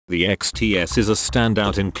The XTS is a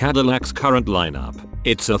standout in Cadillac's current lineup.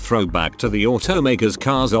 It's a throwback to the automaker's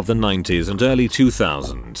cars of the 90s and early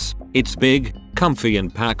 2000s. It's big, comfy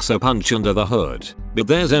and packs a punch under the hood, but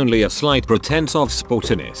there's only a slight pretense of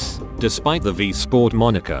sportiness, despite the V-Sport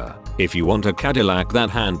moniker. If you want a Cadillac that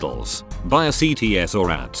handles, buy a CTS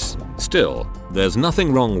or ATS. Still, there's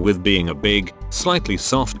nothing wrong with being a big, slightly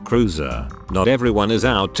soft cruiser. Not everyone is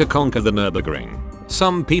out to conquer the Nürburgring.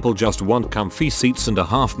 Some people just want comfy seats and a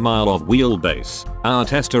half-mile of wheelbase. Our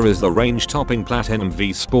tester is the range-topping Platinum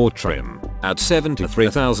V-Sport trim. At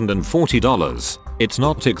 $73,040, it's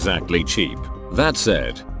not exactly cheap. That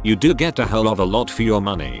said, you do get a hell of a lot for your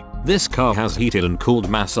money. This car has heated and cooled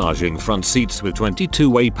massaging front seats with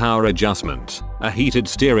 22-way power adjustment, a heated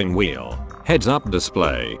steering wheel, heads-up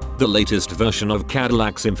display, the latest version of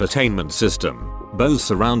Cadillac's infotainment system, Bose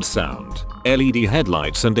surround sound, LED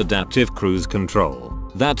headlights and adaptive cruise control.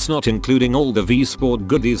 That's not including all the V-Sport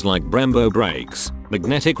goodies like Brembo brakes,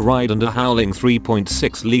 magnetic ride and a howling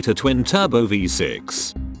 3.6-litre twin-turbo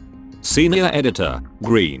V6. Senior Editor,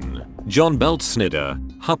 Green, John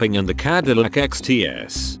Beltsnider, hopping in the Cadillac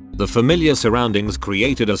XTS. The familiar surroundings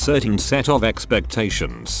created a certain set of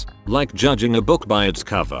expectations, like judging a book by its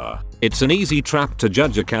cover. It's an easy trap to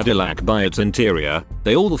judge a Cadillac by its interior.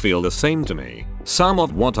 They all feel the same to me. Some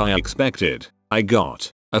of what I expected, I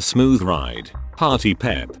got. A smooth ride, party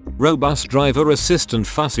pep, robust driver assistant,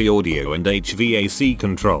 fussy audio and HVAC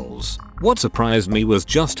controls. What surprised me was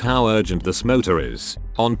just how urgent this motor is.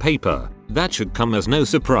 On paper, that should come as no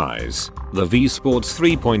surprise. The V-Sport's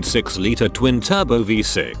 3.6-litre twin-turbo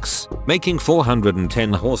V6, making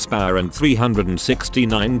 410 horsepower and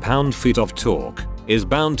 369 pound-feet of torque, is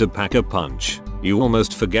bound to pack a punch. You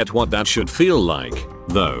almost forget what that should feel like,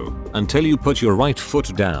 though, until you put your right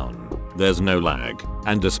foot down. There's no lag,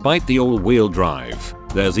 and despite the all-wheel drive,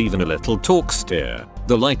 there's even a little torque steer.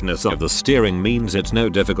 The lightness of the steering means it's no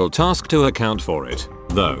difficult task to account for it,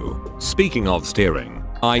 though. Speaking of steering,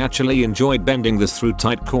 I actually enjoyed bending this through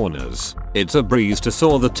tight corners. It's a breeze to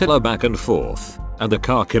saw the tiller back and forth, and the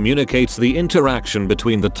car communicates the interaction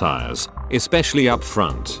between the tires, especially up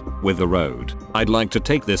front, with the road. I'd like to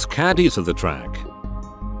take this Caddy to the track.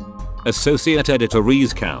 Associate Editor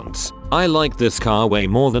Rees counts. I like this car way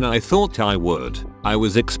more than I thought I would. I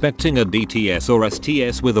was expecting a DTS or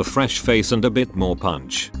STS with a fresh face and a bit more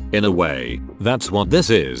punch. In a way, that's what this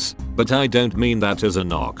is, but I don't mean that as a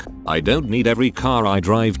knock. I don't need every car I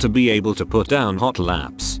drive to be able to put down hot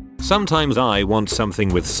laps. Sometimes I want something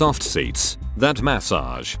with soft seats, that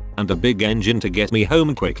massage, and a big engine to get me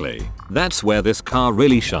home quickly. That's where this car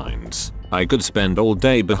really shines. I could spend all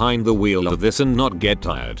day behind the wheel of this and not get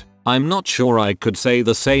tired. I'm not sure I could say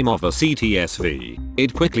the same of a CTS-V.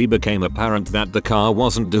 It quickly became apparent that the car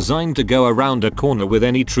wasn't designed to go around a corner with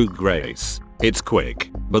any true grace. It's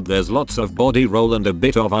quick, but there's lots of body roll and a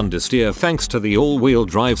bit of understeer thanks to the all-wheel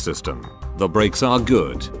drive system. The brakes are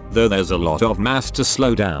good, though there's a lot of mass to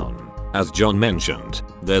slow down. As John mentioned,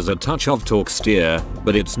 there's a touch of torque steer,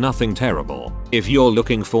 but it's nothing terrible. If you're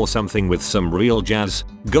looking for something with some real jazz,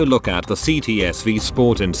 go look at the CTS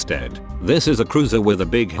V-Sport instead. This is a cruiser with a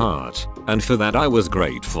big heart, and for that I was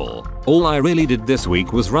grateful. All I really did this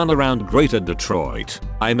week was run around Greater Detroit.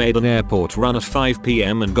 I made an airport run at 5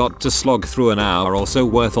 p.m. and got to slog through an hour or so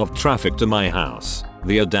worth of traffic to my house.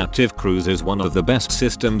 The adaptive cruise is one of the best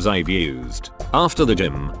systems I've used. After the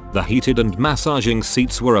gym, the heated and massaging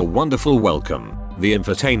seats were a wonderful welcome. The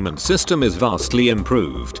infotainment system is vastly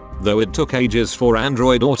improved, though it took ages for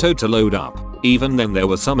Android Auto to load up. Even then there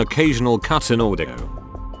were some occasional cuts in audio.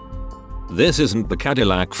 This isn't the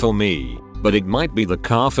Cadillac for me, but it might be the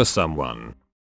car for someone.